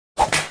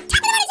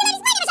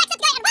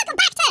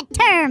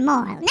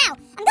Turmoil. Now,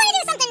 I'm going to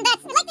do something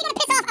that's likely going to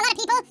piss off a lot of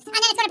people, and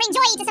then it's going to bring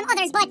joy to some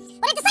others, but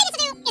what I've decided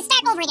to do is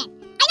start over again.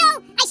 I know,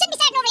 I shouldn't be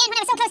starting over again when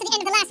I was so close to the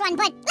end of the last one,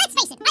 but let's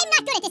face it, I'm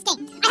not good at this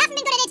game. I haven't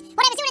been good at it.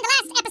 What I was doing in the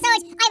last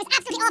episode, I was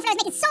absolutely awful. I was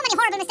making so many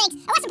horrible mistakes.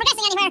 I wasn't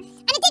progressing anywhere,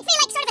 and it did feel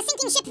like sort of a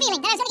sinking ship feeling,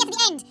 that I was going to get to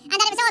the end, and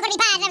that it was all going to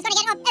be bad, and I was going to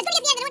get up. I was going to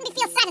get to the end, and it wouldn't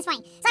feel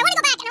satisfying. So I want to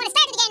go back, and I want to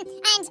start it again,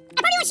 and I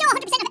probably won't show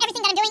 100% of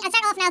everything that I'm doing. I'll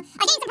start off now.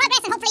 I gained some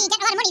progress, and hopefully get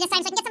a lot of money this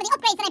time, so I can get some of the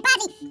upgrades that I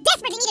badly,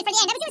 desperately needed for the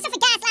end. I was doing stuff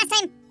with gas last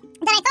time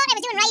that I thought I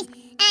was doing right,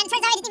 and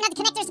turns out I didn't even have the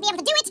connectors to be able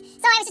to do it,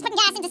 so I was just putting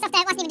gas into stuff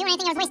that wasn't even doing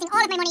anything. I was wasting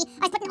all of my money.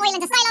 I was putting oil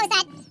into silos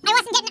that I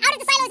wasn't getting out of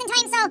the silos in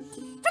time, so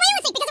for my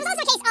own sake, because it was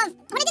also a case of,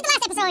 when I did the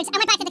last episode, I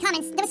went back to the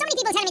comments, there were so many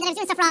people telling me that I was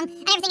doing stuff wrong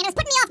and everything, and it was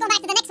putting me off going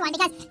back to the next one,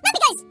 because, not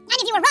because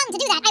any of you were wrong to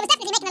do that, I was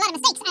definitely making a lot of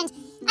mistakes, and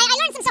I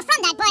learned some stuff from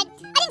that, but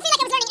I didn't feel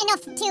like I was learning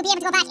enough to be able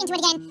to go back into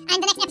it again, and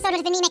the next episode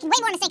would have been me making way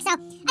more mistakes, so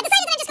I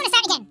decided that I'm just going to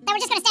start again, that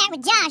we're just going to start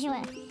with Joshua,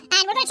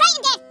 and we're going to try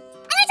and do it,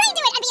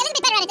 and be a little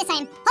bit better at it this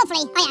time,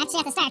 hopefully. Oh yeah,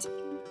 actually I have to start.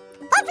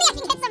 Hopefully I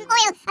can get some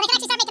oil, and I can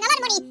actually start making a lot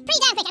of money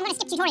pretty damn quick. I'm going to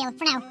skip tutorial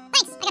for now.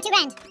 Thanks, I got $2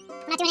 grand.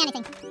 I'm not doing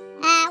anything.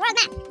 World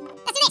map.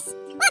 Let's do this.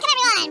 Welcome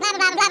everyone. Blah, blah,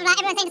 blah, blah, blah.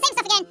 Everyone's saying the same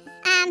stuff again.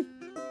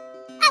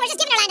 Oh, we're just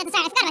giving our land at the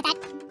start. I forgot about that.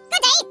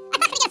 Good day. I'm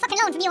not going to get a fucking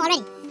loan from you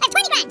already. I have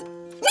 20 grand.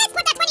 Let's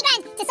put that 20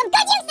 grand to some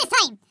good use this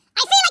time.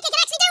 I feel like I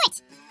can actually do it.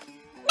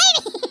 Maybe.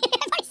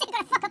 I'm probably still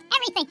going to fuck up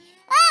everything.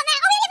 Oh, man.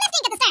 Oh, we only have left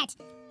ink at the start.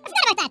 I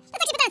forgot about that.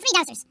 Let's actually put down 3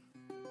 dousers.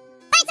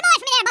 Find some oil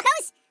for me there,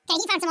 buckos. Okay,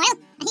 he found some oil,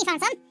 and he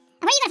found some.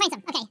 And where are you going to find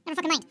some? Okay, never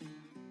fucking mind.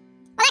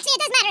 Well, actually,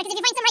 it does matter, because if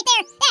you find some right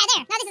there,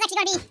 there. Now this is actually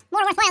going to be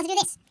more worthwhile to do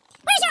this.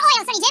 Where's your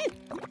oil, Sonny Jim?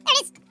 There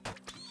it is.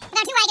 Put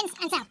down 2 wagons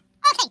and sell.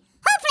 Okay,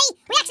 hopefully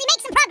we actually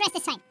make some progress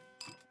this time.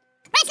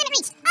 Branch limit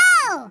reached.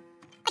 Oh!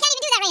 I can't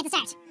even do that right at the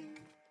start.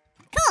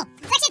 Cool.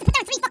 So I actually have to put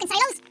down 3 fucking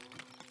silos.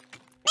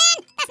 Man,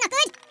 that's not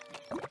good.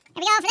 There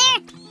we go, over there.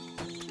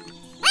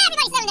 Ah,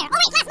 everybody's selling there. Oh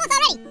wait, last month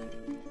already.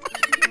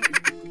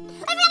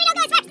 Everybody don't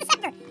go as far as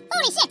December.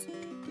 Holy shit.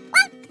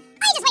 Well,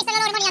 I just wasted a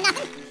load of money on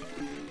nothing.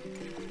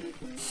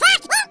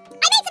 Fuck! Well,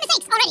 I made some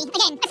mistakes already.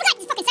 Again, I forgot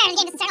to fucking start the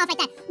game doesn't start off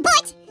like that.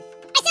 But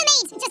I still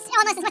made just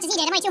almost as much as he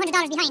did. I'm only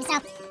 $200 behind, so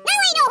now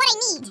I know what I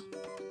need.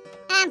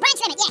 Branch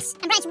limit, yes,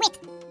 and branch width.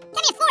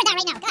 Can we afford that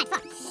right now? God,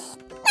 fuck.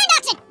 Land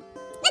auction!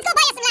 Let's go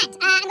buy us some land.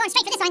 I'm going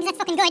straight for this one because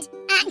that's fucking good.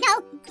 No.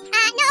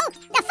 No.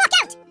 The fuck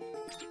out!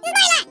 This is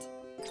my land!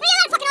 Where you a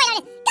lot of fucking oil on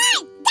it? God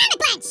damn it,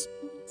 Blanche!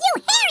 You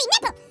hairy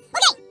nipple!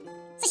 Okay,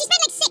 so she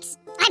spent like 6.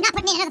 I'm not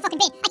putting in another fucking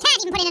bid. I can't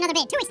even put in another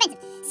bid. Too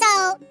expensive. So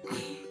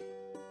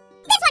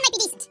this one might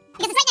be decent,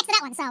 because it's right next to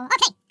that one, so,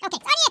 okay. It's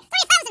only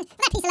 1,000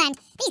 for that piece of land.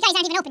 These guys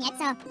aren't even open yet,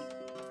 so.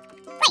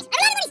 Right, I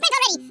have a lot of money spent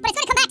already, but it's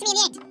going to come back to me in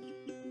the end.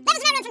 That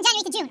was an run from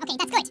January to June. Okay,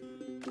 that's good.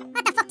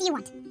 What the fuck do you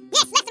want?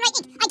 Yes, left and right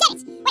ink. I get it.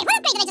 Wait, what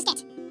upgrade did I just get?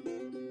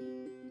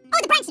 Oh,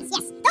 the branches,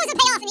 yes. Those will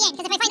pay off in the end,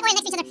 because if I find oil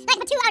next to each other, then I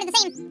can put 2 out of the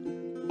same,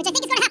 which I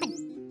think is going to happen.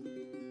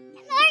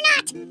 Or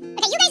not.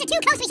 Okay, you guys are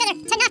too close to each other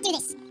to not do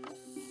this.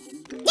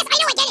 Yes, I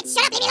know, I get it.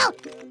 Shut up, leave me alone.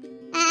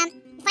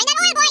 Find that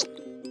oil, boy.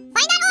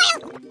 Find that oil.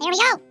 There we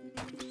go.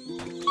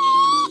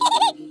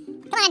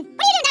 Come on.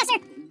 What are you doing, Dowser?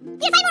 You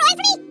gonna find more oil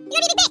for me? You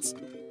gonna be a big bitch.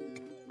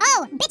 Oh,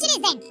 bitch it is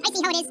then. I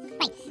see how it is.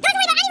 Right. Don't have to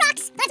worry about any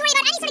rocks. Don't have to worry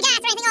about any sort of gas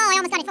or anything. Oh, I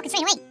almost got it fucking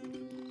straight away.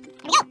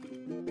 There we go.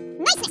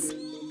 Niceness.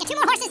 Get 2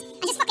 more horses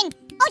and just fucking...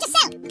 Oh, just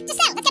sell. Just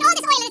sell. Let's get all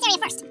this oil in this area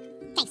first.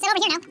 Okay, sell over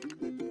here now.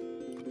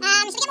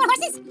 Should we get more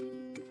horses?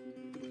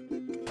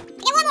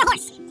 I get 1 more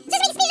horse. Just so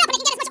we can speed it up and I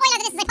can get as much oil out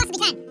of this as I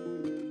possibly can.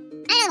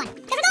 Another one.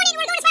 Because we're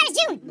going as far as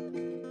June.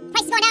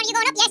 Price is going down, are you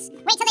going up? Yes.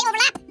 Wait till they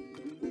overlap.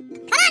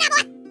 Come on now,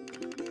 boy.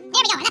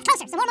 There we go, and that's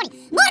closer, so more money.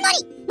 More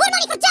money! More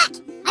money for Jack!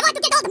 I want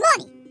to get all the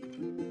money!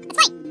 That's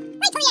right.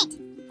 Right till the end.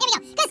 There we go.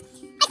 Because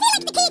I feel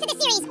like the key to this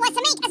series was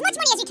to make as much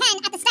money as you can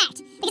at the start.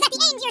 Because at the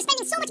end, you're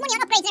spending so much money on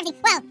upgrades and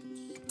everything. Well,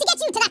 to get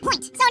you to that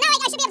point. So now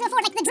I should be able to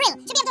afford, like, the drill.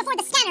 Should be able to afford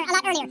the scanner a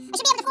lot earlier. I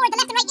should be able to afford the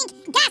left and right ink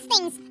gas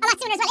things a lot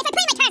sooner as well. If I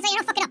play my cards right, I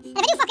don't fuck it up. And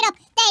if I do fuck it up,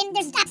 then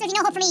there's absolutely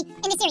no hope for me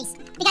in this series.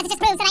 Because it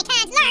just proves that I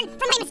can't learn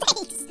from my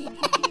mistakes.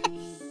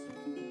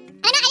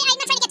 I'm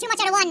not trying to get too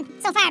much out of one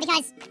so far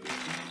because,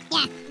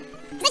 yeah.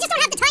 Because I just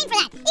don't have the time for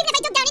that. Even if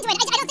I dug down into it,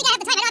 I don't think I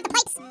have the time. I don't have the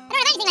pipes. I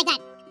don't have anything like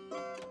that.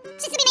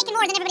 Just to be making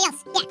more than everybody else.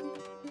 Yeah.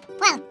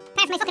 Well,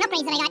 apart from my fucking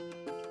upgrades that I got.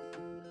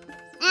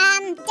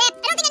 Depth.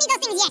 I don't think I need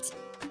those things yet.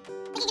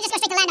 I think you can just go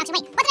straight to land auction.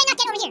 Wait, what did I not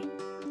get over here?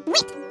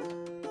 Width.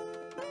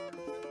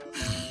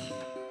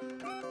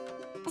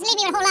 Doesn't leave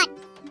me with a whole lot.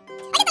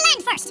 I get the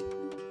land first.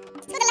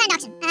 Let's do the land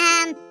auction.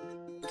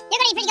 You're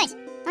gonna be pretty good.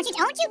 Don't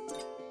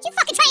you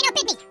fucking try and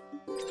outbid me.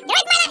 You're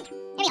right in my land.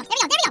 There we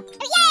go.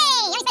 Yay!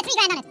 I only spent 3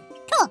 grand on it.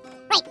 Cool.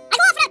 Right. I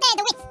go off without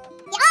the width.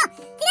 Yeah, oh,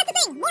 see that's the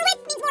thing. More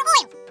width means more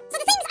oil. So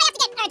the things I have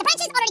to get are the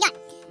branches already got.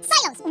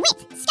 Silos,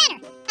 width, scanner.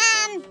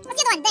 What's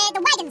the other one? The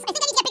wagons. I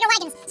think I need to get bigger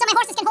wagons so my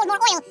horses can hold more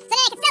oil. So then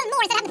I can sell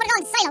more instead of having to put it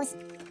all into silos.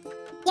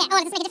 Yeah, oh,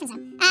 it doesn't make a difference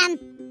now.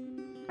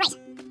 Right.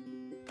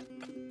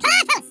 Come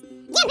on, fellas.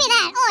 Give me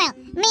that oil.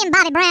 Me and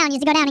Bobby Brown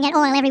used to go down and get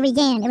oil every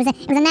weekend. It was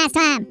a nice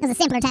time. It was a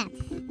simpler time.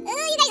 You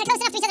guys are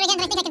close enough to each other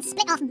again that I think I can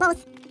split off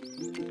both.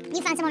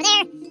 You found some over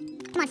there.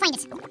 Come on, find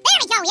it. There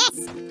we go, yes!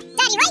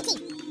 Daddy Reiki!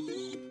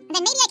 And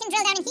then maybe I can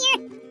drill down in here.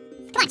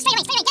 Come on, straight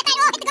away, get that.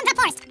 Oh, hit the gumdrop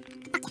forest.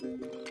 Fuck yeah.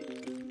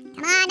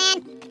 Come on, man.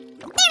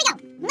 There we go.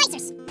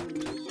 Nicers.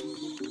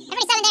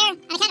 Everybody's selling there,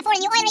 and I can't afford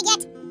a new oil rig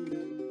yet.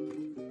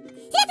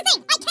 See, that's the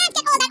thing. I can't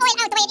get all that oil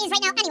out the way it is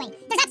right now anyway.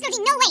 There's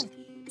absolutely no way.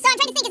 So I'm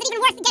trying to think, is it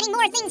even worth getting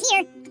more things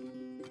here?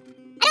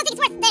 I don't think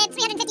it's worth the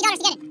 $350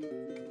 to get it.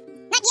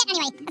 Not yet,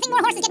 anyway. I think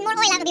more horses getting more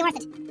oil out will be worth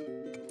it.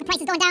 The price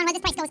is going down while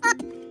this price goes up.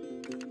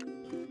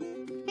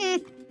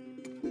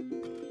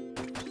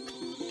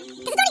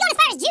 Because it's only going as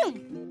far as June.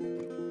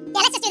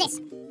 Yeah, let's just do this.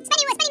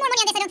 Spending more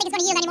money on this, I don't think it's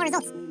going to yield any more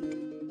results.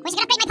 Wish I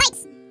could upgrade my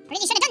pipes. I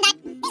really should have done that.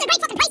 These are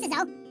great fucking prices,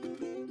 though.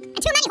 And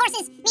too many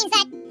horses means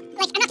that,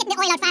 like, I'm not getting the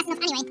oil out fast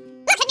enough anyway.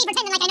 Look at me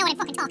pretending like I know what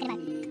I'm fucking talking about.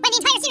 When the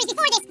entire series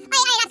before this, I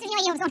had absolutely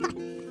no idea what was going on.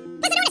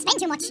 Plus, I don't want to spend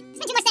too much.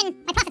 Spend too much, then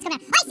my profits come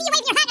out. I see you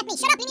waving your hat at me.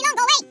 Shut up, leave me alone,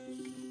 go away.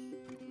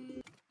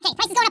 Okay,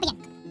 price is going up again.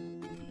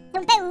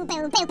 Boom, boom,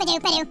 boom, boom,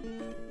 ba-doo, ba-doo.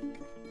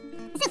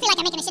 I still feel like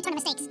I'm making a shit ton of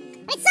mistakes.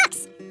 But it sucks,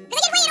 because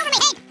I get way in over my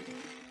head.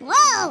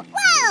 Whoa,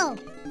 whoa.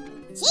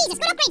 Jesus,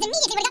 good upgrades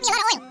immediately would have got me a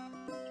lot of oil.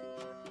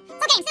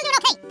 It's okay, I'm still doing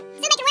okay.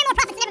 Still making way more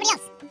profits than everybody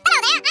else. Hello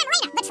there, I'm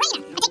Raina, the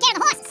trainer. I take care of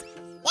the horses.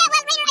 Yeah,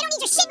 well, Raina, I don't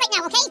need your shit right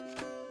now, okay?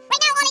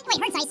 Right now, wait,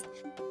 herd size.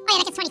 Oh yeah,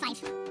 that gets 25.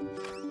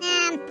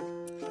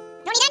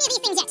 Don't need any of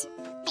these things yet.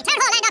 Okay, town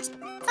hall land auction.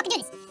 Let's fucking do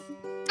this.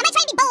 I might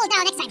try and be bold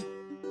now next time.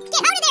 Get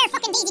out of there,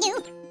 fucking Daisy Doo.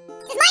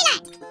 This is my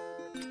land.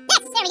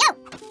 Yes, there we go.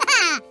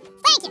 Haha.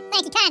 Thank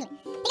you kindly.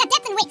 He got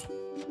depth and width.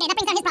 Okay, that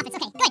brings down his profits.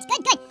 Okay, good.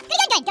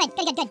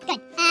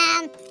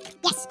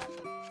 Yes.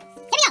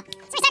 There we go.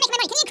 So I start making my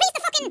money. Can you increase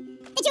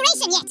the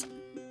duration yet?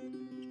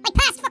 Like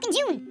past fucking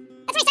June.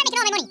 That's where I start making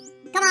all my money.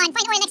 Come on,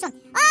 find oil next one.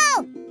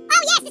 Oh,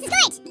 yes, this is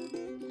good.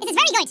 This is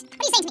very good.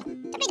 What are you saying to me?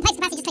 To upgrade the pipes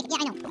capacity, just click it.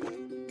 Yeah, I know.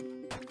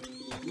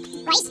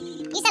 Right,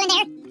 you selling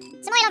there.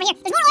 Some oil over here.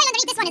 There's more oil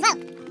underneath this one as well.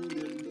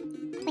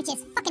 Which is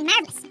fucking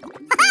marvellous.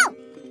 Oh!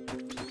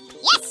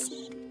 Yes! Is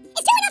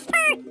 2 enough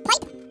per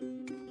pipe?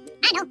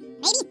 I don't know,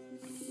 maybe.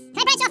 Can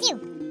I branch off you?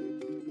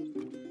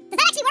 Does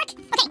that actually work?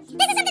 Okay,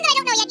 this is something that I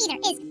don't know yet either,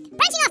 is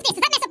branching off this,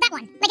 does that mess up that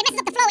one? Like it messes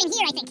up the flow in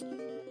here, I think.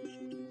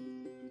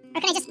 Or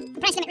can I just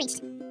branch limit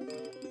reached?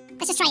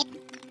 Let's just try it.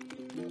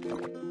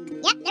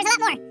 Yep, there's a lot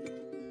more.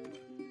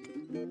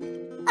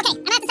 Okay,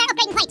 I'm gonna have to start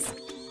upgrading pipes.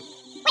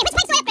 Wait, which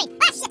pipes do I upgrade?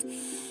 Ah, shit!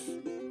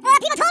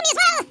 People told me as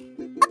well!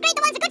 Upgrade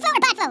the ones with good flow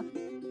or bad flow?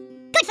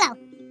 Good flow.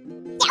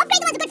 Yeah, upgrade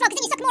the ones with good flow, because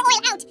then you suck more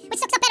oil out, which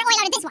sucks up better oil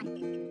out of this one.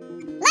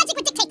 Logic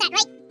would dictate that,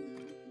 right?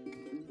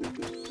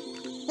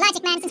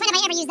 Logic, man, since when have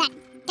I ever used that?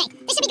 Okay,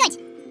 this should be good.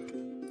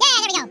 Yeah,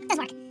 there we go. It does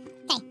work.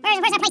 Okay,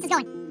 where's our prices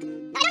going?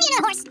 No, I don't need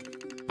another horse.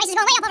 Prices are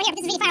going way up over here, but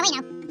this is really far away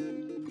now.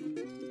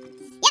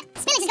 Yep,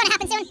 spillage is gonna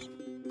happen soon.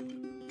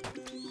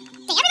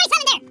 Okay, everybody's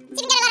selling there. See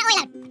if we can get a lot of oil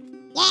out.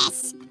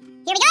 Yes!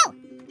 Here we go!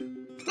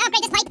 Now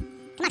upgrade this pipe.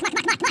 Come on.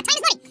 Time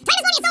is money! Time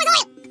is money, and so is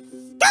oil!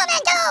 Go,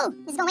 man, go!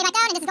 This is going way back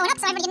down, and this is going up,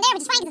 so everybody in there,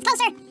 which is fine, because it's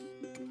closer.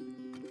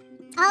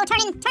 Oh,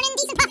 turn in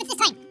decent profits this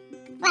time.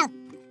 Well,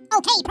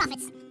 okay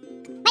profits.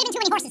 Might have been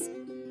too many horses.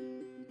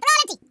 They're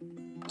all empty.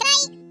 Can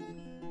I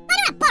don't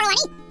want to borrow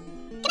any.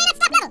 Can I not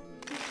stop level?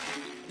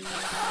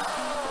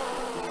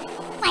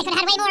 Oh, I could have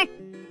had way more.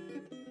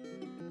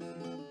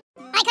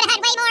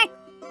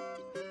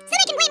 Still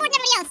making way more than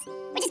everybody else,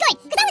 which is good,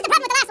 because that was the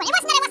problem with the last one. It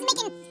wasn't that I wasn't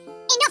making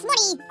enough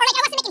money, or like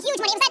I wasn't making huge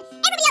money. It was that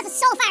everybody else was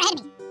so far ahead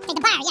of me. Okay,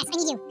 the bar, yes, I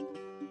need you.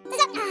 You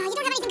don't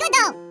have anything good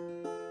though.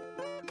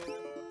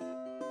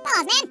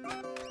 Balls, man.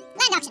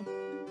 Land auction.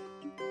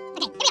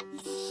 Okay, here we go.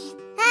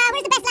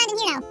 Where's the best land in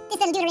here now? This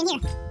little duder in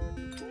here.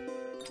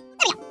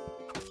 There we go.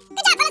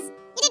 Good job, fellas.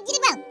 You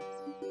did well.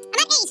 I'm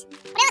at 8,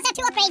 but I also have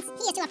 2 upgrades.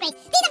 He has 2 upgrades.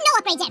 These have no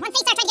upgrades yet. Once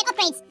they start trying to get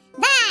upgrades,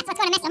 that's what's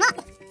going to mess them up.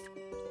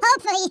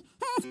 Hopefully.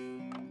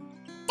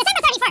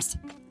 December 31st.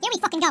 Here we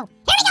fucking go.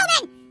 Here we go,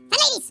 men! And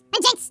ladies,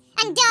 and gents,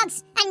 and dogs,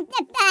 and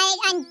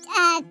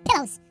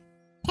pillows.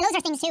 Pillows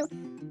are things too.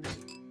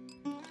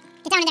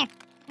 Get down in there.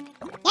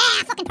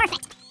 Yeah, fucking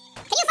perfect.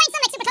 Can you find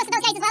some like super close to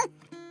those guys as well?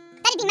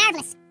 That'd be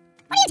marvelous.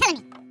 What are you telling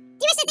me?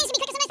 Do you wish that things would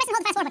be quicker sometimes? Press and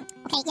hold the fast forward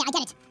button. Okay, yeah, I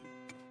get it.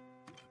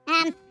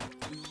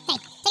 Okay,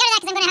 take out of that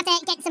because I'm going to have to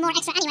get some more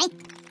extra anyway.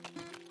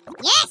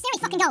 Yes, there we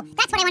fucking go.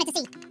 That's what I wanted to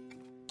see.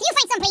 Can you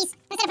find some, please?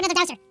 Let's set up another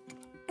dowser.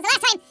 Because the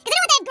last time, because I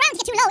don't want the ground to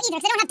get too low either,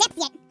 because I don't have depth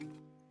yet.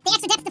 The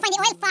extra depth to find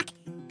the oil, fuck.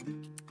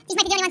 These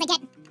might be the only ones I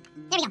get.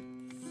 There we go.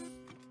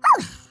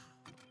 Whew.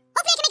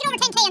 Hopefully I can make it over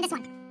 10k on this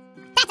one.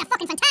 That's a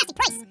fucking fantastic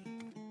price.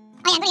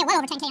 Oh yeah, I'm going to get well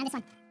over 10k on this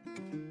one.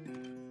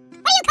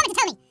 What are you coming to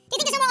tell me? Do you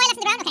think there's no more oil left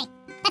in the ground? Okay,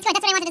 that's good,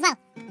 that's what I wanted as well.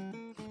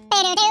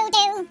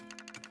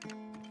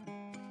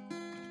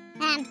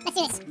 Let's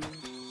do this.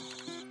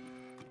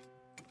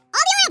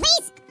 All the oil,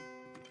 please!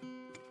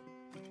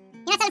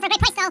 You're not selling for a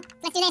great price though.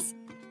 Let's do this.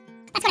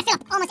 That's gonna fill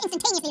up almost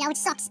instantaneously though, which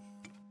sucks.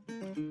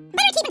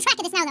 Better keeping track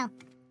of this now though.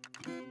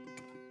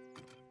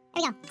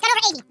 There we go. It's got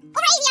over 80.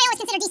 Over 80 I always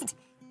consider decent.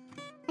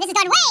 And this has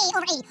gone way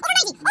over 80. Over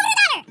 90! Over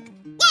 $1!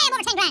 Yeah, I'm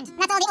over 10 grand. And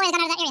that's all the oil I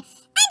got out of that area.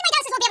 And my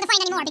dousers won't be able to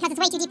find any more because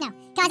it's way too deep now.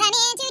 Because I'm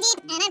in too deep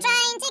and I'm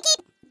trying to keep...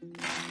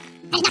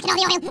 I did not get all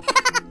the oil.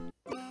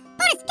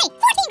 Bonus! Okay,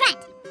 14 grand!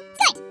 It's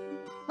good.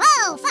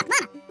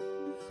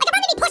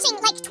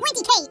 hitting like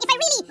 20k. If I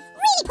really,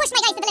 really push my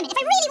guys to the limit, if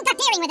I really got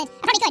daring with it,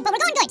 I probably could, but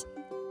we're going good.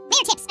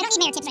 Mayor tips. I don't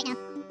need mayor tips right now.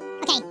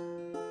 Okay.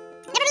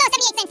 Never below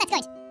 78 cents, that's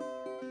good.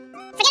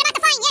 Forget about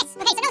the fine, yes!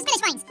 Okay, so no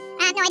spillage fines.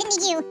 No, I didn't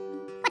need you.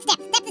 What's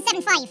depth? Depth is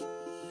 7.5.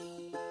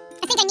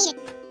 I think I need it.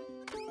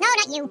 No,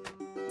 not you.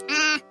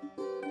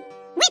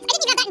 Width, I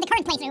didn't even have that in the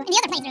current playthrough, in the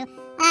other playthrough.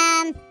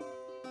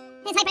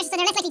 There's high pressure, so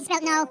they're less likely to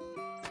spill. No.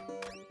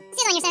 This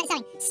is the one you're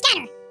selling.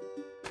 Scanner.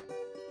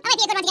 That might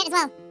be a good one to get as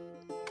well.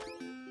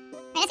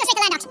 Alright, let's go straight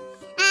to land auction.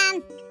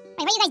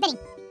 Wait, where are you guys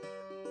bidding?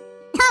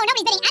 Oh,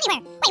 nobody's bidding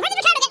anywhere. Wait, where did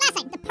Ricardo get last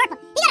time? The purple.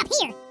 He got up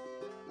here.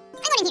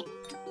 I'm going in here.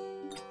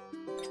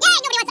 Yay,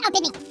 nobody wants to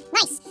outbid me.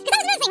 Nice. Because that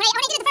was another thing, right?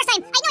 When I did it the first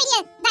time, I had no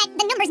idea that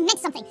the numbers meant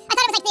something. I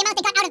thought it was like the amount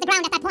they got out of the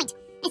ground at that point,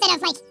 instead of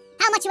like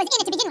how much was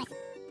in it to begin with.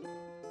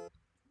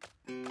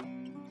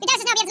 The guys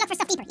should now be able to look for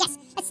stuff deeper. Yes.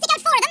 Let's stick out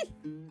 4 of them.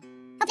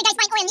 Hope you guys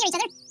find oil near each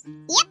other.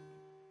 Yep.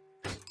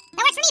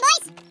 That works for me,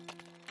 boys.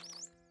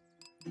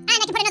 And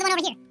I can put another one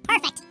over here.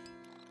 Perfect.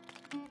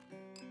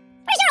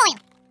 Where's your oil?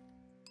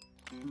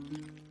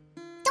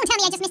 Don't tell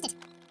me I just missed it.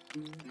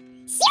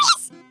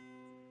 Serious?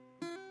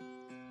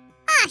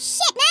 Ah,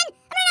 shit, man!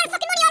 I'm running out of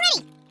fucking money already!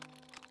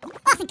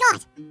 Oh, thank God.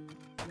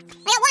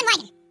 I got 1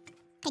 wagon.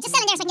 Okay, just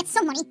sell in there so I can get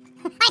some money.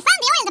 I found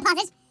the oil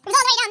deposit. It was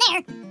all the way down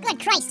there. Good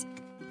Christ.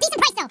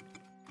 Decent price, though.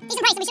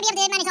 Decent price, and we should be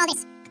able to manage all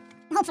this.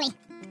 Hopefully.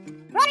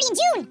 We're already in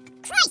June.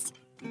 Christ!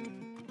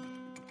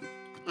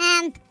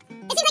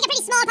 This seems like a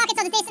pretty small pocket,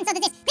 so there's this, and so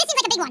there's this. This seems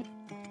like a big one.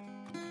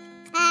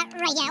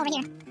 Right, yeah, over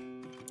here.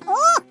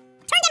 Oh!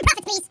 Turn down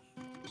profits, please!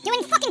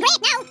 Doing fucking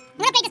great now! I'm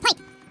gonna upgrade this pipe.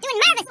 Doing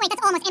marvelous! Wait,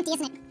 that's almost empty,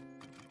 isn't it?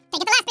 Okay,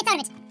 get the last bits out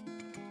of it.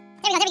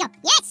 There we go.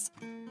 Yes!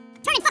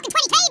 Turning fucking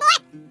 20k, boy!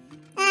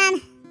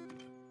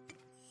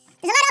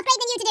 There's a lot of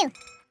upgrading in you to do.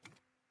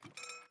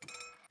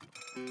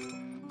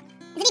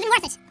 Is it even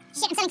worth it?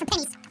 Shit, I'm selling for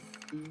pennies.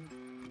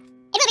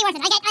 It will be worth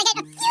it. I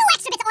get a few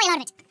extra bits of oil out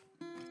of it.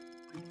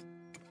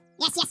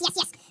 Yes.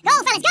 Go,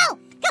 fellas, go!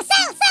 Go,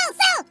 sell!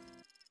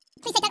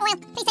 Please take that oil.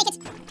 Please take it.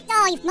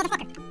 Oh, you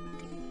motherfucker.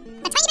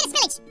 A tiny bit of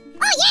spillage.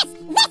 Oh, yes!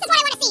 This is what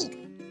I want to see!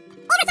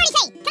 Over 30k!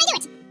 Can I do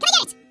it? Can I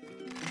get it?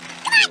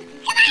 Come on!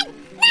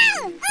 No!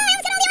 Oh, I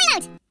almost got all the oil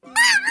out!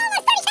 Oh,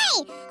 almost 30k!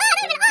 Oh, that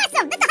would have been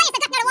awesome! That's the highest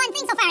I've gotten out of one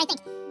thing so far, I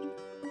think.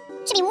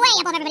 Should be way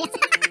above everybody else.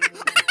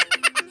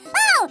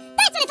 Oh,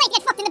 that's what it's like to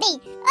get fucked in the bee.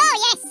 Oh,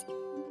 yes.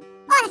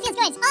 Oh, that feels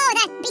good. Oh,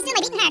 that beats in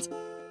my beating heart.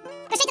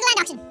 Go straight to the land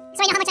auction, so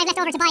I know how much I've left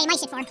over to buy my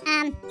shit for.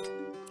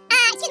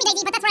 Excuse me,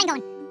 Daisy, but that's where I'm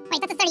going. Wait,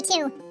 that's a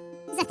 32.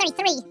 This is a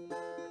 33.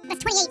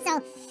 That's 28, so...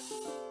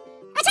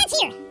 I'll try it's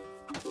here.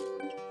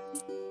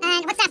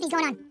 And what's Daphne's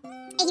going on?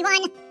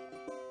 81.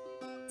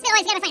 Still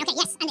always gotta find. Okay,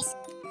 yes, and this.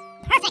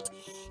 Perfect.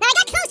 Now, I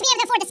got close to being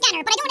able to afford the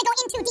scanner, but I don't want to go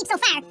in too deep so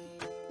far.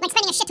 Like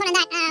spending a shit ton on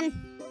that.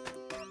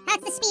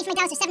 That's the speed for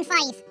my dowser, 7.5.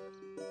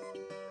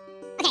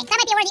 Okay, that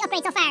might be a worthy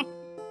upgrade so far.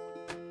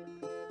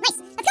 Nice.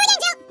 Let's go again,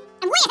 Jill.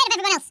 I'm way ahead of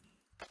everyone else.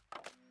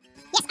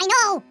 Yes, I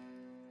know.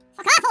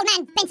 Fuck off, old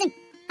man, Benson.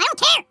 I don't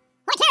care.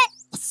 All I care...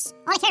 Yes.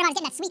 All I care about is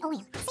getting that sweet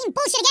oil. Same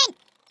bullshit again.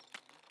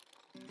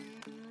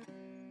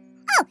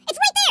 Oh, it's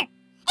right there.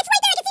 It's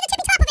right there. I can see the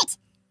tippy top of it.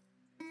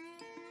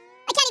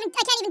 I can't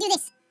even do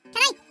this.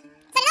 Can I?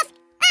 Is that enough?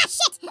 Ah,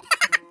 shit. It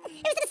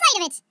was to the side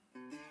of it.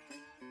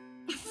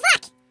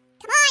 Fuck.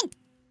 Come on.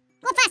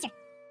 Go up faster.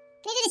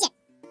 Can you do this yet?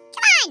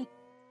 Come on.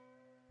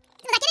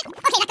 Will that get it?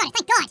 Okay, that got it.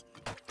 Thank God.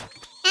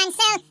 And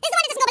so, this is the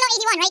one that doesn't go below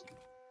 81, right?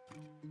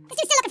 This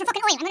dude's still looking for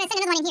fucking oil. I'm going to send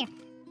another one in here.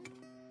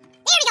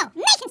 There we go.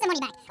 Making some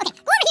money back. Okay,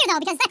 go over here,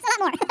 though, because that's a lot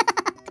more.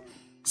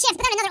 Shit,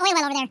 put down another oil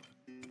well over there.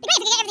 It'd be great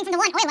if we could get everything from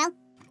the one oil well.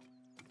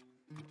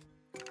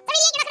 38,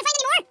 you're not going to find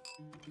any more?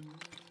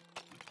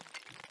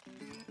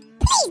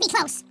 Please be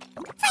close.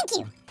 Thank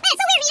you. Man,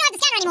 it's so weird when you don't have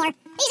the scanner anymore.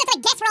 You just have to,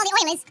 like, guess where all the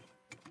oil is.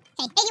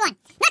 Okay, 81.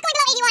 Not going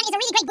below 81 is a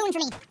really great boon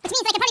for me, which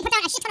means I can probably put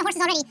down a shit ton of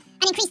horses already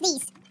and increase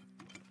these.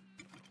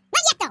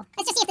 Not yet, though.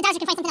 Let's just see if the dowser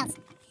can find something else.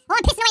 Oh,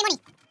 I'm pissing away money.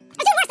 I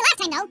was doing worse the last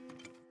time, though.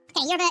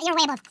 Okay, you're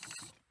way above.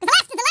 The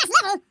last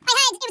level I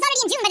had, it was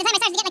already in June by the time I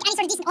started to get, like, any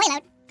sort of decent oil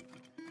out.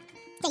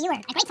 Okay, you were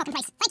a great fucking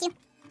price. Thank you.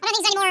 I don't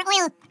think there's any more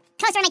oil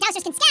closer where my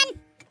dowsers can scan.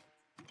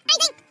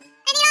 Anything?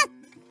 Anything at all?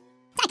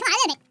 Sorry, come on, a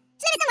little bit.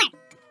 Just a little bit somewhere.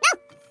 No?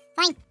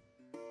 Fine.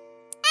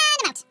 And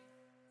I'm out.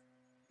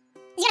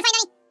 Is he gonna find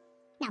any?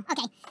 No,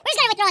 okay. We're just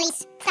gonna withdraw these.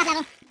 Stop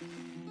level.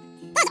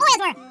 Those oils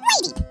were way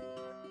deep.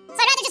 So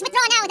I'd rather just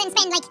withdraw now than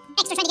spend, like,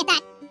 extra trying to get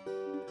that.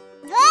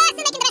 Oh,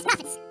 still making the best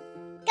profits.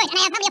 Good, and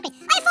I have how many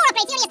upgrades? I have 4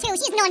 upgrades, he only has 2,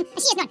 she has none,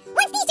 and she has none.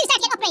 Once these two start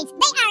to get upgrades,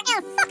 they are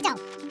el fuckto.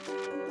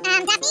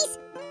 Daphne's,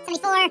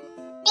 74,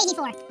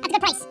 84. That's a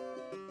good price.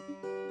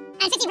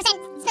 And 15%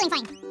 spilling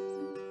fine.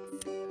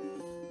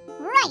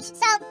 Right,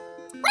 so,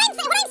 what I'm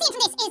seeing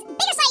from this is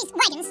bigger size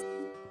wagons.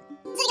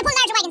 So you can pull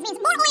larger wagons means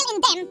more oil in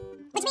them,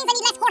 which means I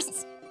need less horses.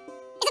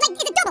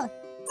 Is it double?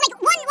 It's like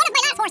one of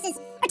my last horses,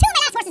 or 2 of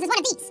my last horses is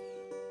one of these.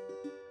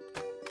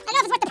 I don't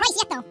know if it's worth the price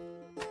yet, though.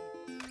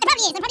 It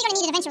probably is, I'm probably gonna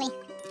need it eventually.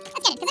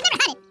 Let's get it, because I've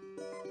never had it.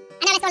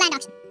 And now let's go land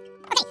auction.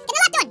 Okay, getting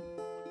a lot done.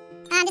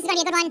 This is gonna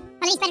be a good one,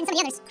 at least better than some of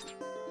the others.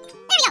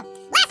 There we go.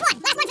 Last one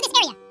for this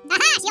area.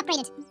 Aha, she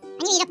upgraded.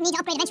 And you need to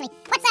upgrade eventually.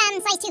 What's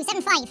size 2,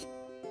 7.5.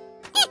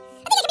 I think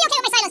I can be okay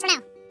with my silos for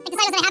now. Like the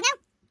silos that I have now.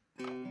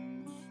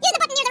 Use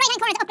the button near the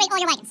right-hand corner to upgrade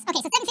all your wagons.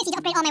 Okay, so 750 to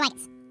upgrade all my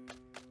wagons.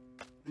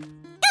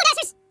 Go,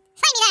 bastards!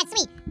 Find me that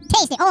sweet,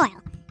 tasty oil.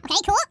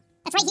 Okay, cool.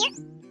 That's right here.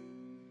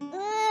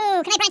 Ooh,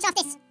 can I branch off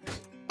this?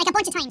 Like a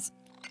bunch of times.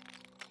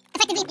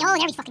 Effectively, oh,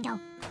 there we fucking go.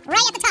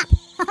 Right at the top.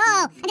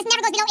 Oh, and this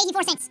never goes below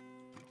 84 cents.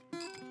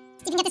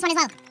 See if we can get this one as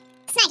well.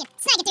 Snag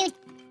it, dude.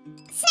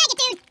 Snag it,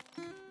 dude.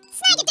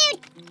 Snag it, dude.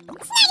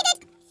 Snag it,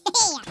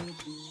 dude.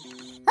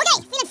 Okay,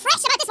 feeling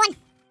fresh about this one.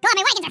 God,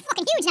 my wagons are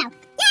fucking huge now.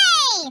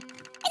 Yay!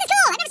 This is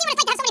cool. I've never seen what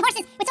it's like to have so many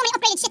horses with so many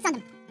upgraded shits on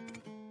them.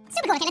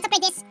 Super cool. Okay, let's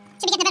upgrade this.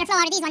 Should be getting a better flow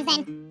out of these ones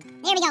then.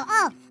 There we go.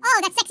 Oh,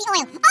 that's sexy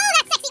oil. Oh,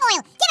 that's sexy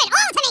oil. Give it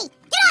all to me.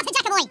 Give it all to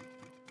Jackeboy.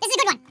 This is a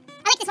good one.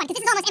 I like this one because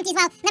this is almost empty as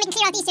well. Then we can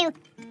clear out these two.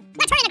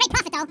 Not turning a great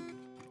profit though.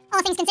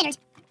 All things considered.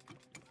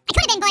 I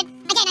could have been, but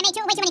again, I made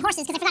way too many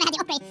horses because I forgot I had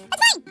the upgrade.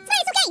 That's fine. It's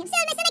fine. It's okay. I'm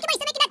still making money.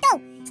 Still making that dough.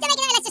 Still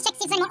making that. Let's just check to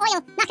see if there's any more oil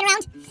knocking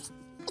around.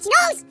 Itchy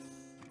nose.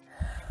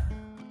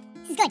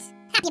 This is good.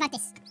 Happy about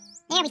this.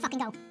 There we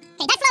fucking go.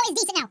 Okay, that flow is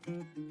decent now.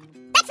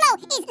 That flow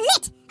is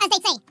lit, as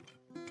they say.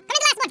 Come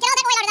in the last one. Get all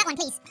that oil out of that one,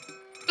 please.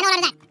 And all out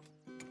of that.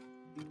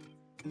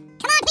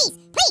 Come on, please.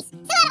 Please.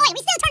 Still out of oil.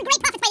 We still turn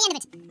great profits by the end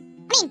of it.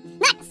 I mean,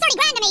 not 30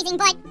 grand amazing,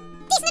 but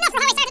decent enough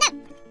for how I started out.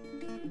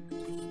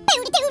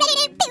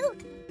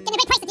 Getting a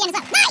great price at the end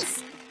as well.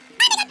 Nice!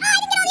 I didn't get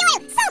all the oil.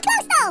 So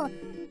close, though. Oh,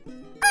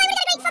 I would have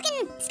got a great fucking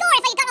score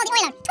if I got all the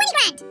oil out. 20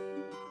 grand.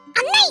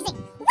 Amazing.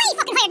 Way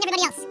fucking higher than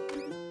everybody else.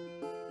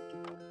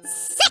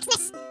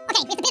 Sexness.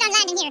 Okay, we have to bid on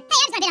land in here. Hey,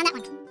 I'm just gonna bid on that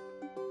one.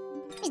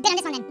 Just bid on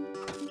this one then.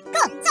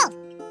 Cool, sold.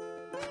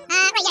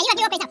 Right, yeah, you have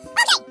your upgrades now.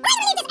 Okay, we're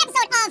gonna leave this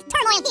episode of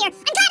Turmoil here.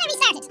 I'm glad I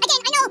restarted. Again,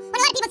 I know when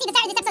a lot of people see the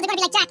start of this episode, they're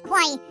gonna be like, Jack,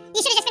 why?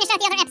 You should have just finished out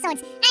the other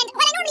episodes. And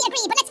while I normally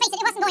agree, but let's face it,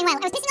 it wasn't going well.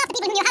 I was pissing off the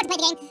people who knew how to play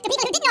the game, the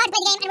people who didn't know how to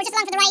play the game and were just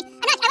along for the ride.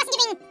 I wasn't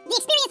giving the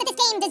experience that this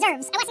game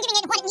deserves. I wasn't giving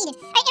it what it needed.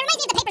 It reminds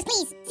me of the Papers,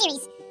 Please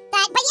series.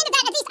 That by the end of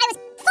that, at least I was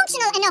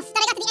functional enough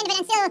that I got to the end of it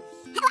and still,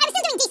 I was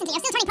still doing decently. I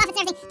was still turning profits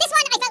and everything. This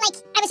one, I felt like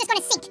I was just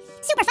going to sink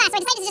super fast, so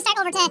I decided to just start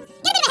over to get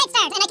a bit of a head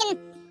start. And I mean,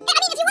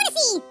 if you want to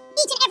see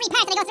each and every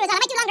part that I go through as well,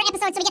 I might do longer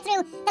episodes so we get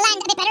through the land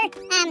a bit better. I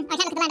can't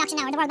look at the land auction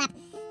now, or the world map.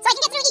 So I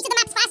can get through each of the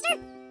maps faster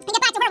and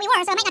get back to where we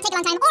were, so it might not take a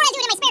long time. Or I'll do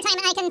it in my spare time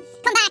and I can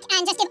come back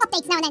and just give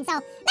updates now and then. So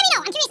let me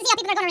know. I'm curious to see how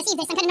people are going to receive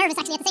this. I'm kind of nervous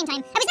actually at the same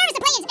time. I was nervous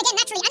to play it again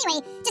naturally anyway,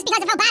 just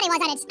because of how bad I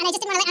was at it, and I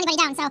just didn't want to let anybody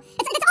down. So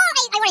that's all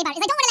I worry about,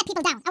 is I don't want to let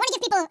people down. I want to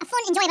give people a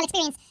fun, enjoyable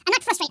experience and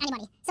not frustrate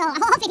anybody. So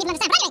hopefully people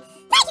understand. But anyway,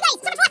 thank you guys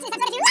so much for watching this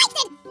episode. If you liked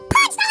it,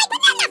 punch the like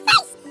button in the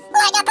face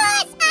like a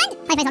boss,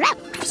 and high five around.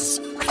 Whoosh,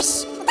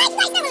 whoosh. Thank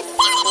you guys. Now we'll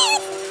see you in the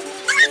news.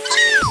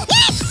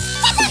 Yes!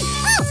 Get them!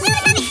 Oh, no, it's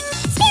not me.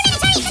 Spearman and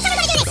Tony, let's go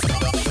do this. A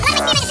lot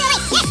of my spearmen are still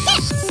alive.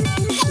 Yes,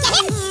 get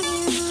him.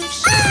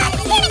 Oh,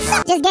 the spearman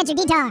sucks. Just get your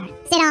guitar,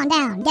 sit on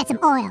down, get some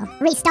oil,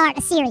 restart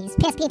a series,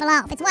 piss people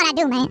off. It's what I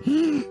do, man.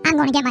 I'm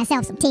gonna get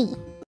myself some tea.